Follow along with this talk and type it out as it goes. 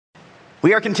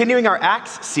We are continuing our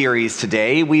Acts series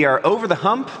today. We are over the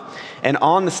hump and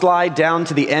on the slide down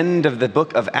to the end of the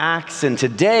book of Acts. And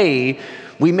today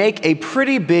we make a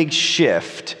pretty big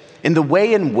shift in the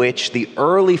way in which the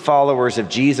early followers of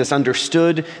Jesus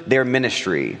understood their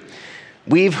ministry.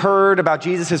 We've heard about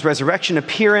Jesus' resurrection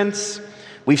appearance.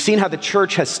 We've seen how the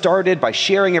church has started by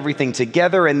sharing everything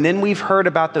together. And then we've heard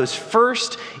about those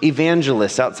first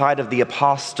evangelists outside of the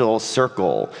apostle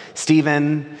circle,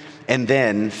 Stephen and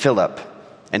then Philip.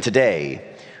 And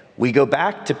today, we go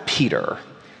back to Peter.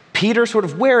 Peter, sort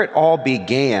of where it all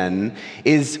began,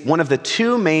 is one of the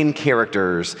two main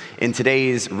characters in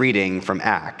today's reading from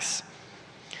Acts.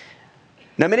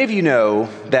 Now, many of you know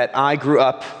that I grew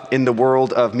up in the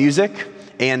world of music,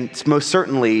 and most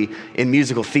certainly in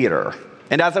musical theater.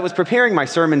 And as I was preparing my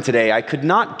sermon today, I could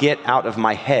not get out of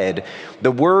my head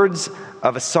the words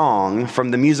of a song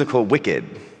from the musical Wicked.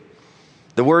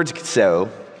 The words so: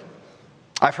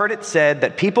 I've heard it said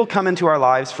that people come into our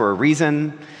lives for a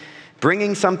reason,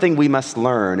 bringing something we must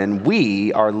learn, and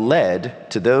we are led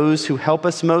to those who help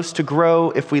us most to grow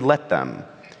if we let them,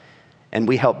 and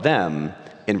we help them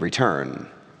in return.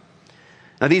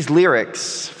 Now, these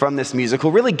lyrics from this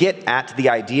musical really get at the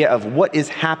idea of what is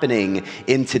happening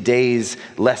in today's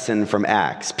lesson from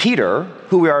Acts. Peter,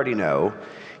 who we already know,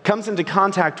 comes into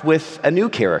contact with a new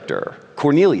character,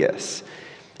 Cornelius.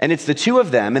 And it's the two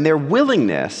of them and their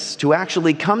willingness to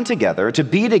actually come together, to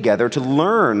be together, to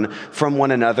learn from one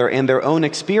another and their own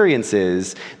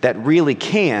experiences that really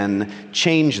can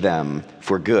change them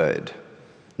for good.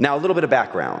 Now, a little bit of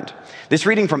background. This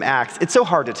reading from Acts, it's so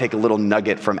hard to take a little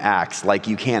nugget from Acts like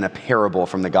you can a parable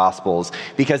from the Gospels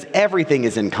because everything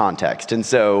is in context. And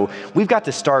so we've got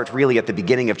to start really at the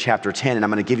beginning of chapter 10, and I'm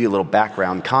going to give you a little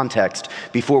background context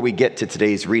before we get to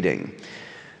today's reading.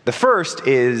 The first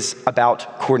is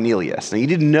about Cornelius. Now, you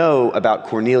didn't know about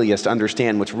Cornelius to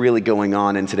understand what's really going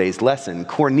on in today's lesson.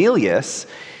 Cornelius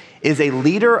is a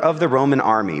leader of the Roman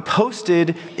army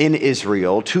posted in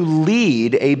Israel to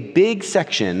lead a big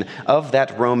section of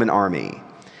that Roman army.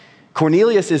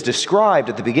 Cornelius is described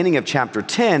at the beginning of chapter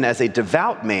 10 as a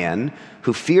devout man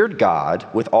who feared God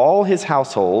with all his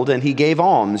household, and he gave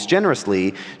alms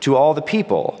generously to all the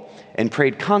people and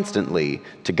prayed constantly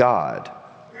to God.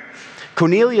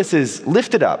 Cornelius is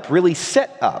lifted up, really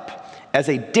set up, as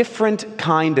a different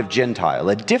kind of Gentile,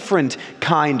 a different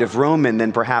kind of Roman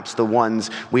than perhaps the ones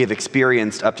we have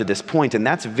experienced up to this point. And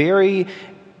that's very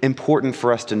important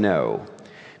for us to know,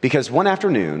 because one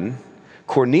afternoon,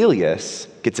 Cornelius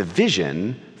gets a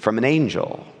vision from an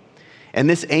angel. And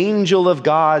this angel of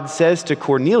God says to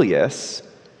Cornelius,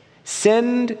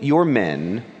 "Send your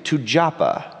men to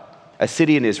Joppa, a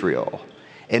city in Israel,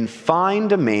 and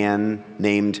find a man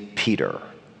named Peter."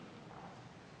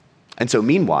 And so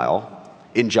meanwhile,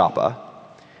 in Joppa,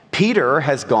 Peter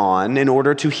has gone in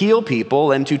order to heal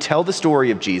people and to tell the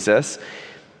story of Jesus.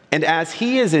 And as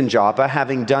he is in Joppa,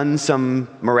 having done some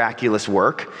miraculous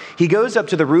work, he goes up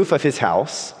to the roof of his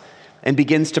house and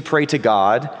begins to pray to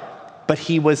God, but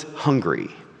he was hungry.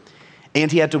 And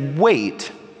he had to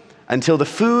wait until the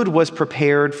food was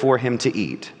prepared for him to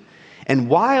eat. And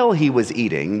while he was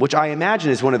eating, which I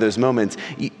imagine is one of those moments,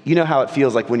 you know how it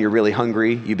feels like when you're really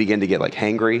hungry, you begin to get like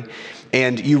hangry,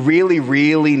 and you really,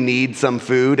 really need some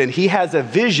food. And he has a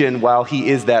vision while he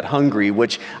is that hungry,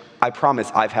 which I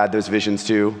promise I've had those visions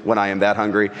too when I am that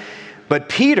hungry. But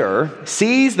Peter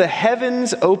sees the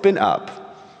heavens open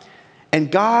up,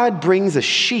 and God brings a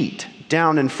sheet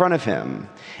down in front of him.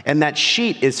 And that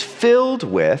sheet is filled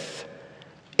with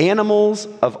animals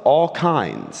of all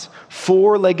kinds,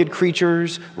 four-legged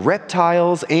creatures,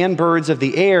 reptiles, and birds of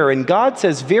the air. And God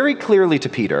says very clearly to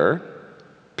Peter,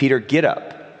 "Peter, get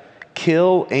up,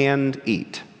 kill and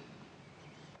eat."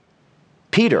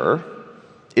 Peter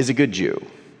is a good Jew,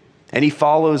 and he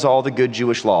follows all the good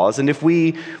Jewish laws. And if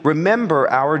we remember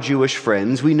our Jewish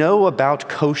friends, we know about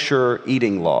kosher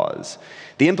eating laws.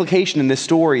 The implication in this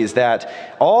story is that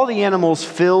all the animals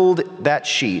filled that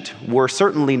sheet were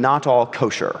certainly not all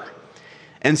kosher.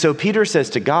 And so Peter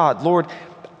says to God, "Lord,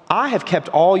 I have kept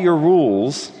all your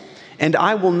rules, and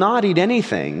I will not eat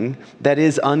anything that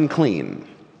is unclean."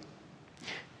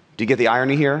 Do you get the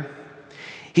irony here?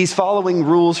 He's following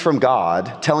rules from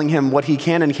God, telling him what he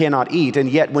can and cannot eat, and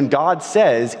yet when God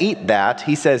says, "Eat that,"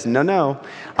 he says, No,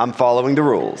 I'm following the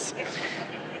rules."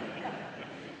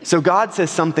 So God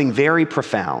says something very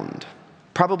profound,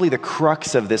 probably the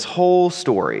crux of this whole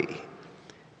story.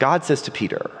 God says to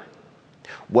Peter,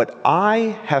 "What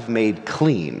I have made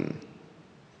clean,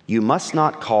 you must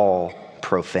not call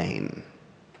profane."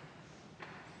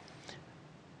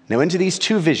 Now, into these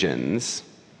two visions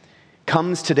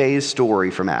comes today's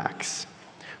story from Acts.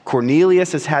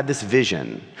 Cornelius has had this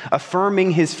vision,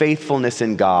 affirming his faithfulness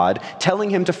in God, telling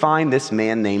him to find this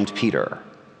man named Peter.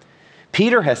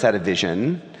 Peter has had a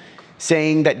vision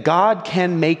saying that God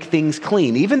can make things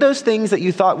clean. Even those things that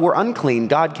you thought were unclean,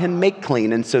 God can make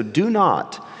clean, and so do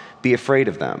not be afraid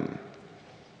of them.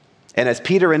 And as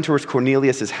Peter enters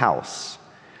Cornelius' house,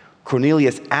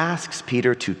 Cornelius asks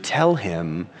Peter to tell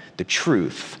him the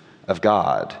truth of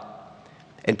God.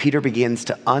 And Peter begins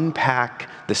to unpack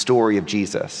the story of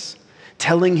Jesus,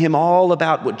 telling him all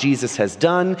about what Jesus has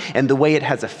done and the way it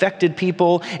has affected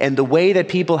people and the way that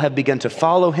people have begun to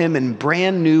follow him in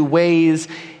brand new ways.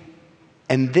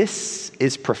 And this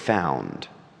is profound.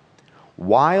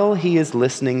 While he is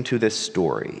listening to this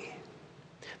story,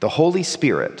 the Holy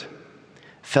Spirit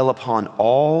fell upon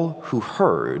all who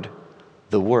heard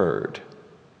the word.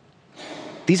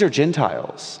 These are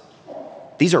Gentiles.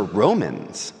 These are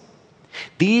Romans.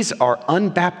 These are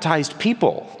unbaptized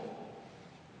people.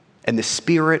 And the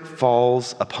Spirit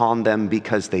falls upon them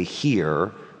because they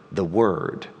hear the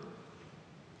word.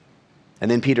 And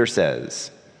then Peter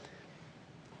says,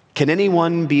 "Can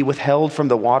anyone be withheld from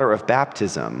the water of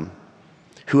baptism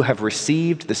who have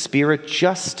received the Spirit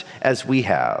just as we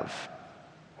have?"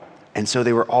 And so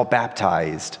they were all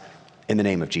baptized in the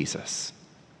name of Jesus.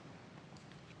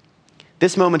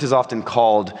 This moment is often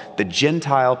called the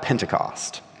Gentile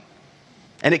Pentecost.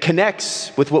 And it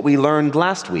connects with what we learned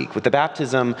last week with the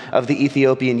baptism of the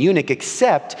Ethiopian eunuch,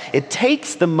 except it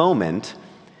takes the moment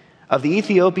of the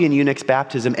Ethiopian eunuch's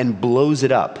baptism and blows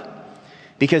it up.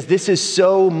 Because this is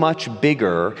so much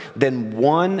bigger than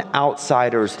one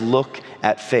outsider's look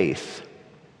at faith.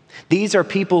 These are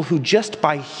people who just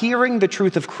by hearing the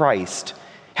truth of Christ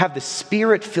have the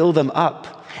Spirit fill them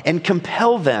up and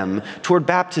compel them toward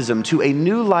baptism to a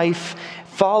new life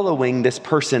following this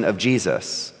person of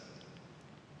Jesus.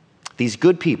 These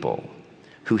good people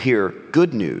who hear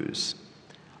good news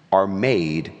are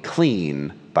made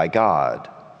clean by God.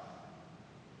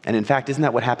 And in fact, isn't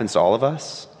that what happens to all of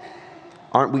us?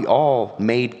 Aren't we all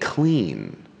made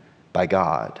clean by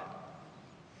God?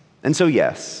 And so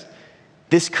yes,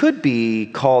 this could be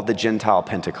called the Gentile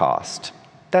Pentecost.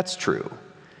 That's true.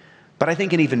 But I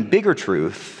think an even bigger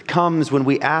truth comes when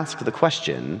we ask the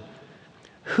question,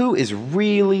 who is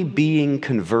really being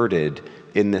converted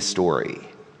in this story?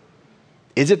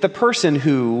 Is it the person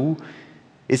who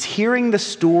is hearing the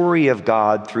story of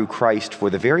God through Christ for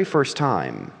the very first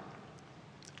time?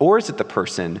 Or is it the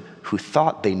person who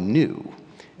thought they knew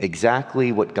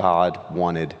exactly what God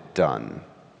wanted done?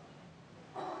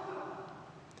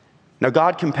 Now,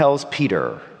 God compels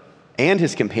Peter and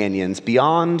his companions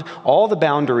beyond all the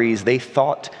boundaries they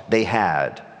thought they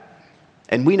had.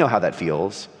 And we know how that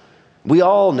feels. We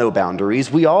all know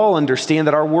boundaries. We all understand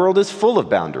that our world is full of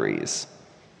boundaries.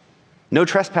 No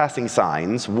trespassing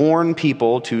signs warn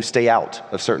people to stay out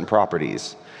of certain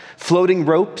properties. Floating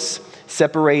ropes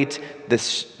separate the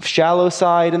shallow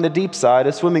side and the deep side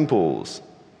of swimming pools.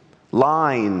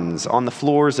 Lines on the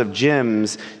floors of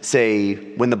gyms say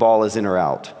when the ball is in or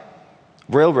out.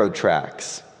 Railroad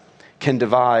tracks can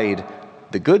divide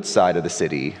the good side of the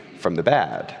city from the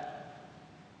bad.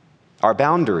 Our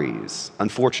boundaries,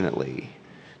 unfortunately,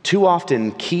 too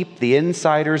often keep the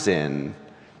insiders in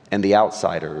and the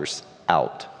outsiders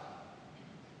out.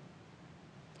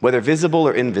 Whether visible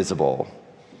or invisible,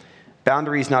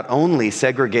 boundaries not only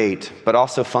segregate, but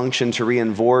also function to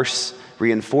reinforce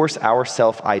our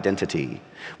self-identity.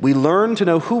 We learn to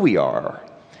know who we are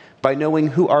by knowing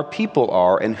who our people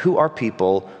are and who our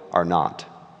people are not.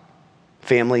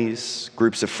 Families,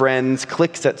 groups of friends,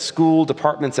 cliques at school,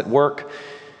 departments at work,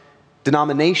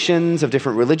 denominations of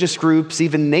different religious groups,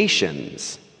 even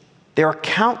nations. There are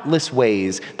countless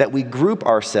ways that we group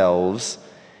ourselves,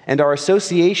 and our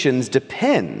associations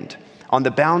depend on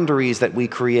the boundaries that we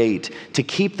create to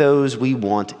keep those we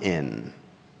want in.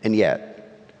 And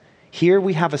yet, here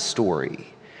we have a story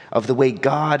of the way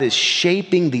God is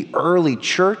shaping the early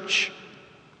church,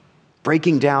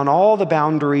 breaking down all the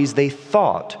boundaries they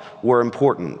thought were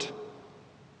important.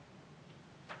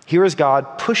 Here is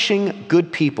God pushing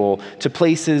good people to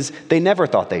places they never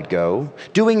thought they'd go,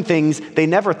 doing things they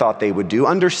never thought they would do,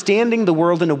 understanding the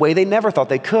world in a way they never thought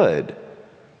they could.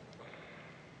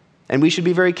 And we should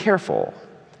be very careful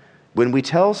when we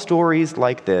tell stories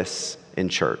like this in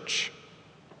church.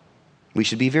 We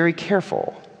should be very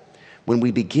careful when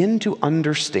we begin to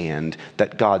understand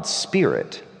that God's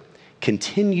Spirit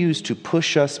continues to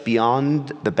push us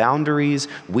beyond the boundaries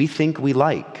we think we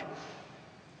like.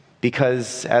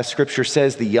 Because, as Scripture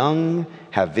says, the young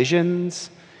have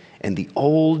visions and the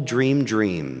old dream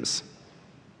dreams.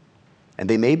 And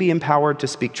they may be empowered to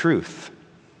speak truth,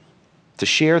 to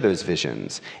share those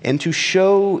visions, and to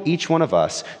show each one of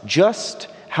us just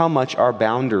how much our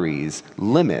boundaries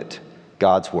limit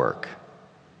God's work.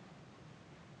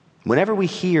 Whenever we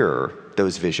hear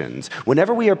those visions,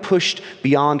 whenever we are pushed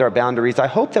beyond our boundaries, I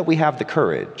hope that we have the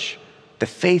courage, the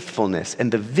faithfulness,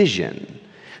 and the vision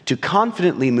to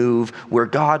confidently move where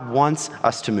God wants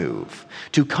us to move,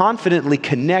 to confidently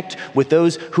connect with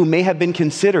those who may have been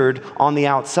considered on the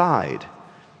outside,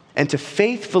 and to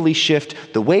faithfully shift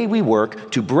the way we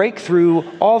work to break through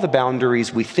all the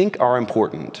boundaries we think are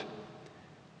important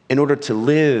in order to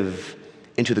live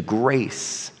into the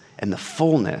grace and the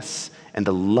fullness and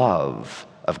the love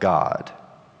of God.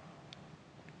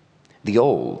 The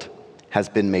old has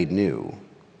been made new.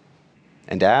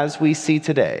 And as we see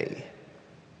today,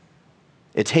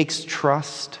 it takes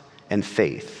trust and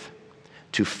faith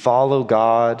to follow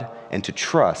God and to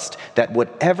trust that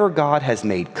whatever God has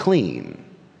made clean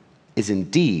is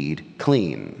indeed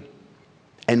clean.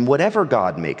 And whatever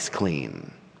God makes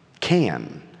clean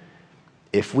can,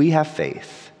 if we have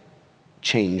faith,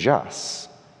 change us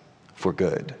for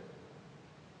good.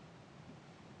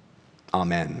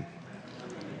 Amen.